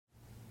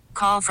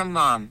Call from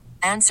mom.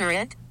 Answer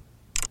it.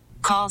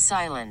 Call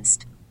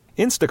silenced.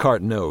 Instacart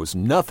knows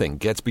nothing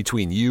gets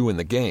between you and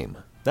the game.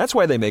 That's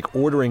why they make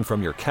ordering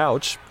from your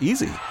couch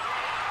easy.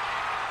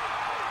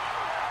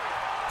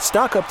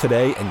 Stock up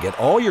today and get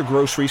all your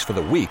groceries for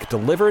the week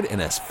delivered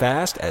in as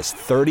fast as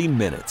 30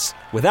 minutes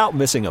without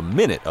missing a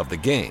minute of the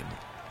game.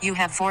 You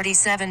have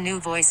 47 new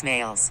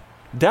voicemails.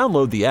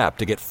 Download the app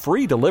to get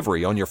free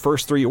delivery on your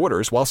first 3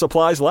 orders while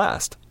supplies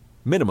last.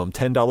 Minimum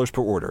 $10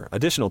 per order.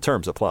 Additional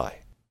terms apply.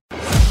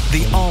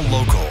 The All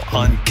Local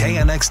on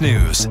KNX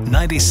News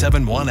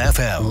 97.1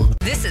 FM.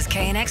 This is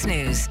KNX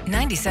News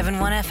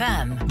 97.1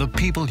 FM. The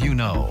people you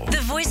know. The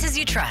voices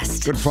you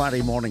trust. Good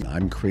Friday morning.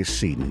 I'm Chris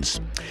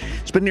Sedens.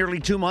 It's been nearly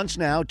 2 months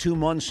now, 2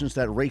 months since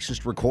that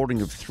racist recording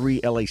of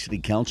 3 LA City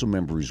Council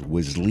members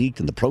was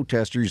leaked, and the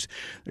protesters,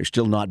 they're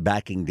still not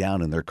backing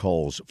down in their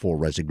calls for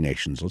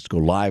resignations. Let's go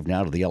live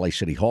now to the LA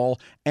City Hall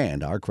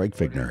and our Craig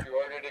Figner.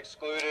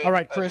 All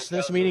right, Chris,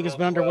 this meeting has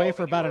been underway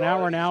for about an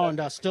hour now,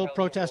 and still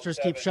protesters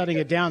keep shutting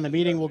it down. The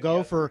meeting will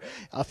go for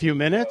a few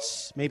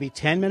minutes, maybe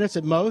 10 minutes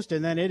at most,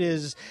 and then it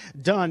is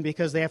done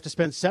because they have to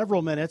spend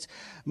several minutes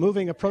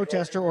moving a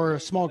protester or a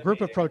small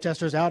group of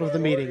protesters out of the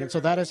meeting. And so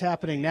that is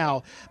happening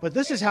now. But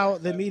this is how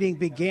the meeting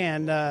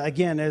began,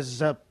 again,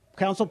 as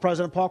Council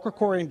President Paul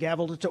Krikorian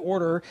gavelled it to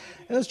order.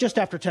 It was just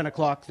after 10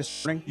 o'clock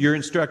this morning. You're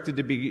instructed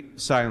to be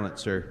silent,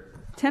 sir.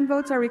 10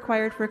 votes are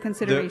required for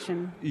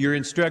consideration. You're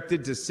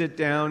instructed to sit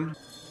down.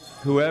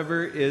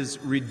 Whoever is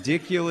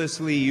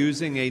ridiculously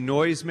using a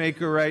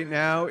noisemaker right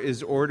now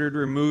is ordered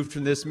removed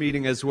from this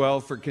meeting as well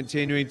for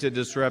continuing to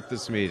disrupt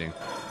this meeting.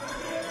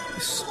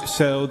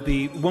 So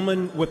the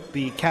woman with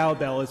the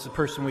cowbell is the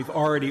person we've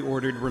already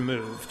ordered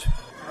removed.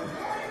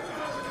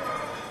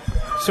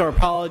 So our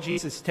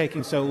apologies, it's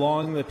taking so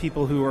long. The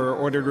people who are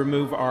ordered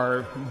removed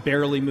are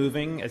barely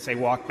moving as they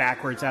walk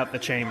backwards out the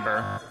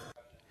chamber.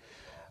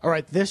 All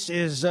right, this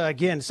is,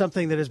 again,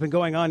 something that has been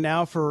going on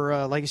now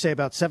for, like you say,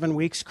 about 7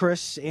 weeks,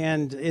 Chris,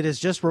 and it is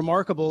just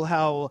remarkable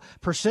how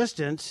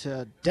persistent,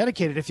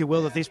 dedicated, if you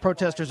will, that these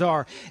protesters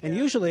are. And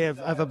usually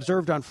I've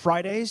observed on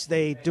Fridays,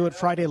 they do it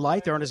Friday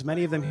light. There aren't as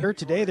many of them here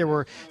today. There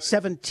were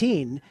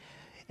 17.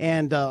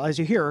 And as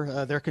you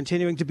hear, they're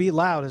continuing to be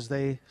loud as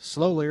they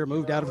slowly are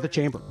moved out of the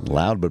chamber.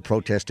 Loud but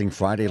protesting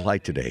Friday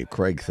light today.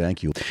 Craig,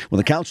 thank you. When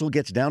the council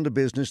gets down to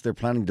business, they're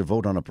planning to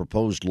vote on a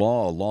proposed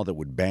law, a law that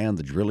would ban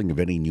the drilling of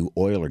any new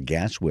oil or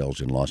gas wells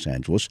in Los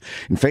Angeles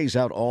and phase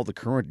out all the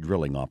current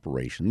drilling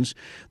operations.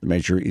 The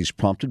measure is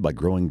prompted by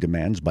growing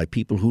demands by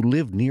people who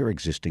live near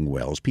existing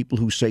wells, people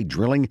who say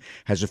drilling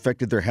has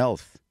affected their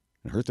health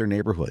and hurt their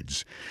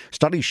neighborhoods.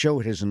 Studies show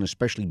it has an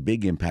especially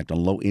big impact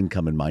on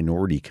low-income and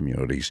minority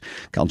communities.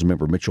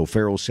 Councilmember Mitchell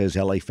Farrell says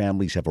L.A.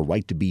 families have a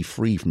right to be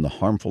free from the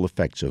harmful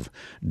effects of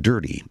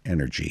dirty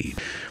energy.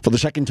 For the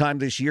second time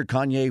this year,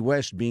 Kanye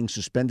West being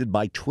suspended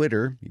by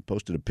Twitter. He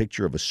posted a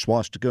picture of a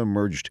swastika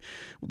merged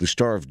with the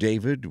Star of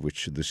David,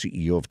 which the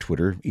CEO of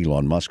Twitter,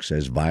 Elon Musk,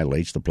 says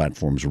violates the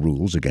platform's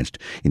rules against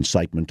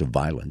incitement of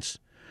violence.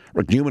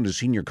 Rick Newman is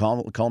senior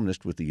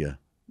columnist with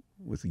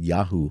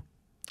Yahoo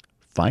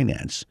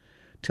Finance.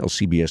 Tells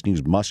CBS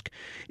News Musk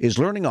is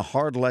learning a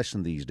hard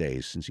lesson these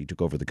days since he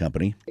took over the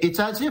company. It's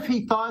as if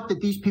he thought that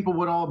these people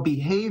would all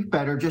behave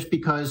better just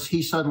because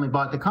he suddenly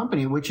bought the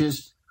company, which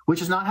is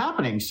not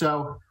happening.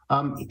 So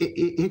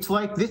it's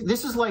like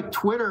this is like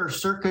Twitter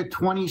circa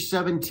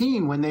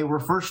 2017 when they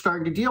were first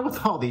starting to deal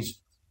with all these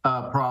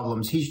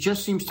problems. He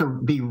just seems to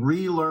be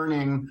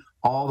relearning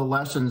all the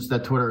lessons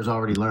that Twitter has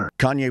already learned.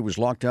 Kanye was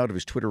locked out of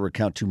his Twitter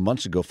account 2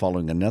 months ago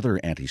following another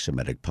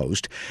anti-Semitic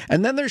post.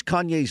 And then there's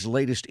Kanye's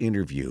latest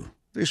interview,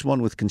 this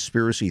one with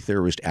conspiracy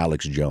theorist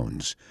Alex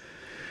Jones.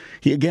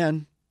 He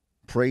again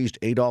praised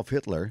Adolf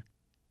Hitler,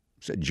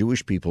 said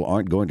Jewish people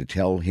aren't going to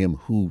tell him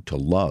who to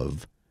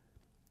love.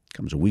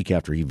 Comes a week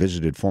after he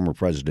visited former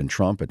President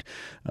Trump at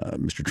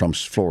Mr.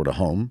 Trump's Florida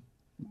home.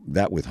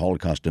 That with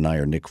Holocaust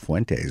denier Nick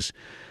Fuentes.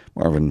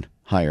 Marvin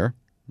Heyer,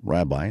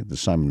 rabbi at the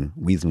Simon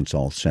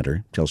Wiesenthal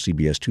Center, tells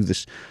CBS 2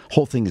 this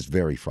whole thing is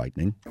very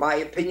frightening. My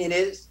opinion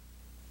is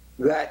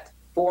that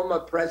former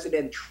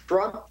President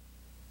Trump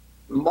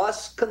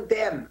must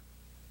condemn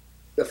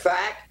the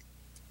fact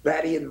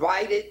that he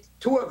invited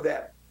 2 of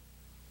them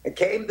and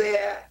came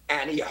there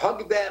and he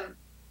hugged them.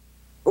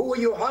 Who are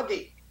you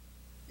hugging?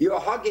 You're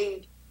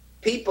hugging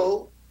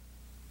people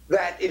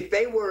that, if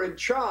they were in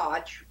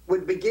charge,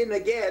 would begin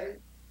again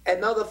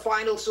another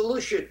final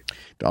solution.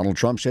 Donald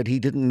Trump said he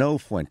didn't know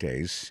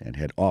Fuentes and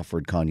had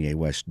offered Kanye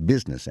West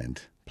business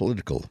and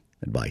political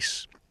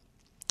advice.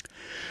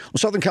 Well,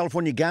 Southern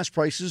California gas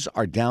prices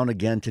are down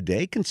again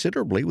today,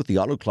 considerably, with the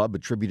Auto Club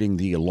attributing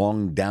the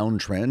long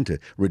downtrend to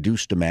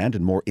reduced demand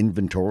and more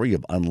inventory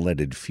of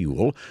unleaded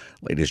fuel.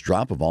 Latest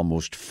drop of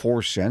almost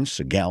 4 cents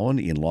a gallon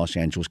in Los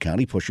Angeles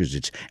County pushes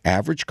its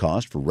average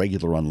cost for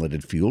regular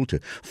unleaded fuel to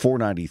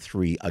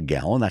 $4.93 a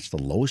gallon. That's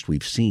the lowest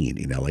we've seen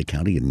in L.A.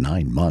 County in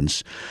 9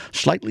 months.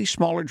 Slightly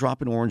smaller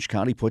drop in Orange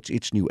County puts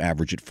its new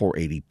average at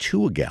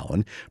 $4.82 a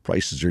gallon.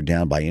 Prices are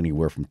down by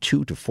anywhere from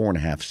 2 to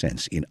 4.5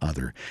 cents in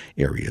other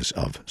areas.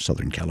 beaches of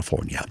Southern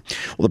California.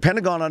 Well, the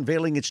Pentagon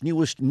unveiling its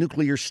newest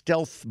nuclear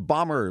stealth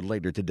bomber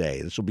later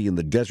today. This will be in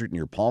the desert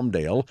near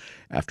Palmdale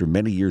after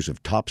many years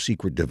of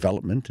top-secret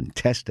development and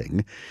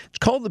testing. It's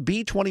called the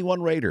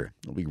B-21 Raider.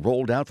 It'll be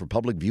rolled out for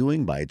public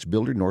viewing by its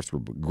builder,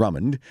 Northrop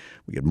Grumman.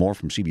 We get more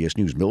from CBS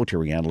News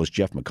military analyst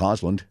Jeff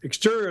McCausland. The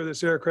exterior of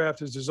this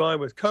aircraft is designed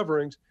with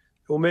coverings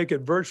that will make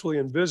it virtually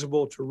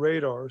invisible to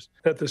radars.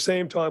 At the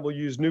same time, we'll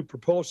use new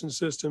propulsion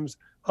systems,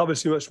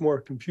 obviously much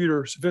more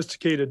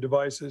computer-sophisticated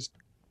devices.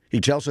 He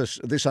tells us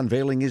this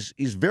unveiling is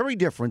very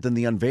different than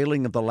the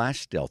unveiling of the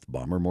last stealth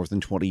bomber more than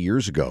 20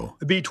 years ago.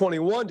 The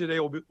B-21 today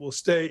will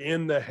stay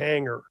in the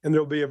hangar, and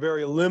there will be a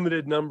very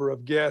limited number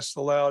of guests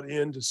allowed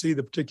in to see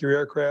the particular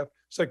aircraft.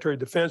 Secretary of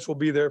Defense will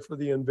be there for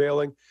the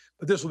unveiling,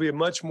 but this will be a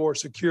much more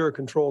secure,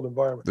 controlled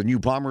environment. The new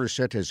bomber is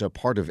set as a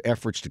part of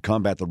efforts to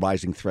combat the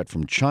rising threat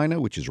from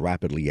China, which is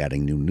rapidly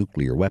adding new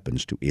nuclear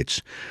weapons to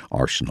its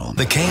arsenal.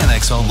 The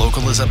KNX All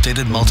Local is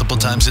updated multiple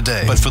times a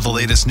day. But for the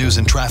latest news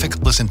and traffic,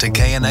 listen to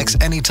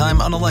KNX anytime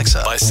on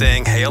Alexa by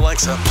saying, "Hey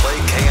Alexa, play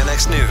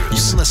KNX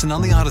News." You can listen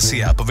on the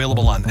Odyssey app,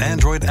 available on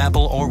Android,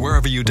 Apple, or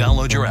wherever you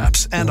download your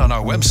apps, and on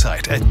our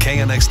website at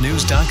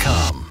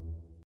knxnews.com.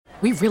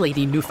 We really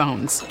need new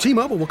phones.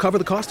 T-Mobile will cover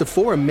the cost of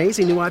 4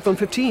 amazing new iPhone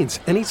 15s,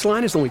 and each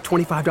line is only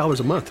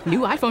 $25 a month. New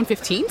iPhone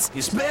 15s?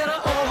 It's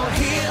better over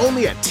here.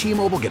 Only at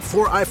T-Mobile, get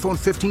 4 iPhone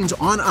 15s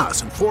on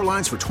us and 4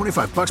 lines for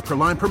 $25 per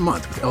line per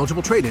month with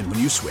eligible trade-in when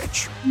you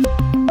switch.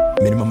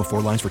 Minimum of 4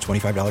 lines for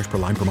 $25 per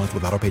line per month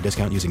with autopay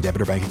discount using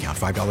debit or bank account.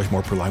 $5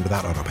 more per line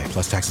without autopay,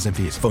 plus taxes and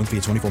fees. Phone fee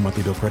at 24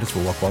 monthly bill credits for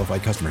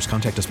well-qualified customers.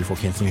 Contact us before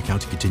canceling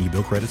account to continue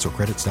bill credits or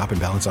credit stop and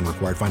balance on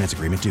required finance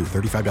agreement due.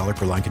 $35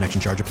 per line connection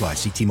charge applies.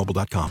 See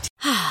T-Mobile.com.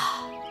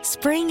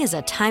 Spring is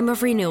a time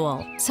of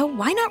renewal, so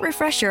why not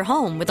refresh your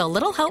home with a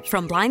little help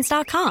from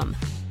Blinds.com?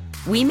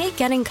 We make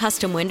getting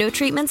custom window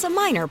treatments a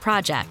minor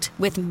project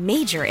with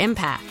major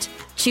impact.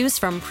 Choose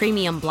from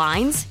premium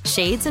blinds,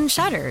 shades, and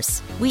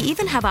shutters. We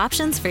even have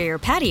options for your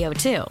patio,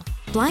 too.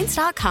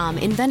 Blinds.com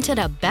invented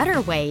a better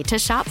way to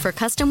shop for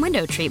custom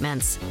window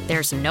treatments.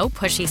 There's no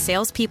pushy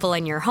salespeople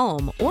in your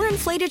home or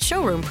inflated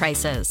showroom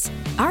prices.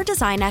 Our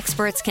design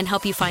experts can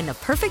help you find the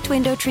perfect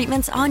window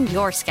treatments on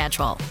your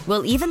schedule.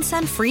 We'll even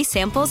send free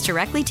samples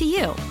directly to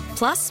you.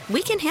 Plus,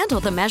 we can handle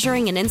the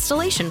measuring and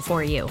installation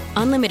for you.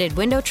 Unlimited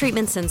window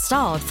treatments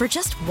installed for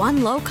just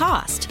one low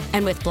cost.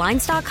 And with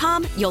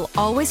Blinds.com, you'll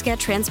always get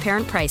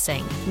transparent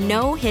pricing.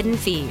 No hidden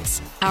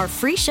fees. Our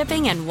free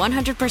shipping and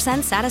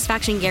 100%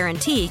 satisfaction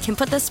guarantee can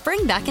put the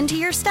spring back into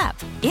your step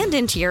and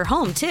into your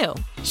home, too.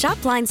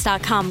 Shop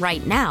Blinds.com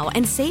right now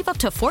and save up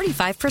to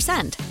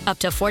 45%. Up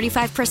to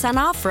 45%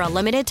 off for a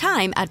limited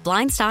time at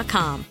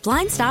Blinds.com.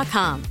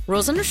 Blinds.com.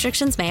 Rules and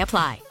restrictions may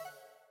apply.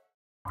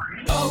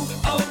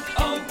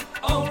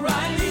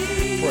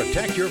 O'Reilly.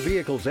 Protect your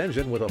vehicle's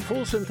engine with a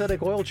full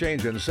synthetic oil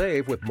change and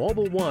save with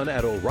Mobil 1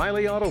 at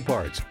O'Reilly Auto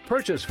Parts.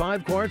 Purchase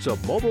 5 quarts of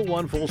Mobil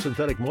 1 full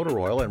synthetic motor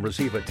oil and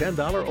receive a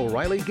 $10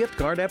 O'Reilly gift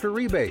card after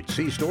rebate.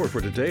 See store for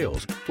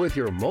details. With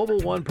your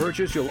Mobil 1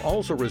 purchase, you'll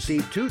also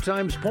receive 2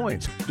 times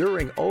points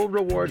during Old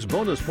Rewards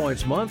Bonus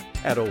Points Month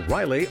at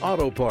O'Reilly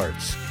Auto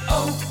Parts.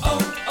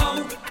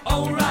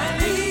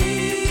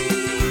 O'Reilly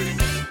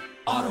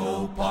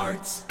Auto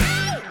Parts.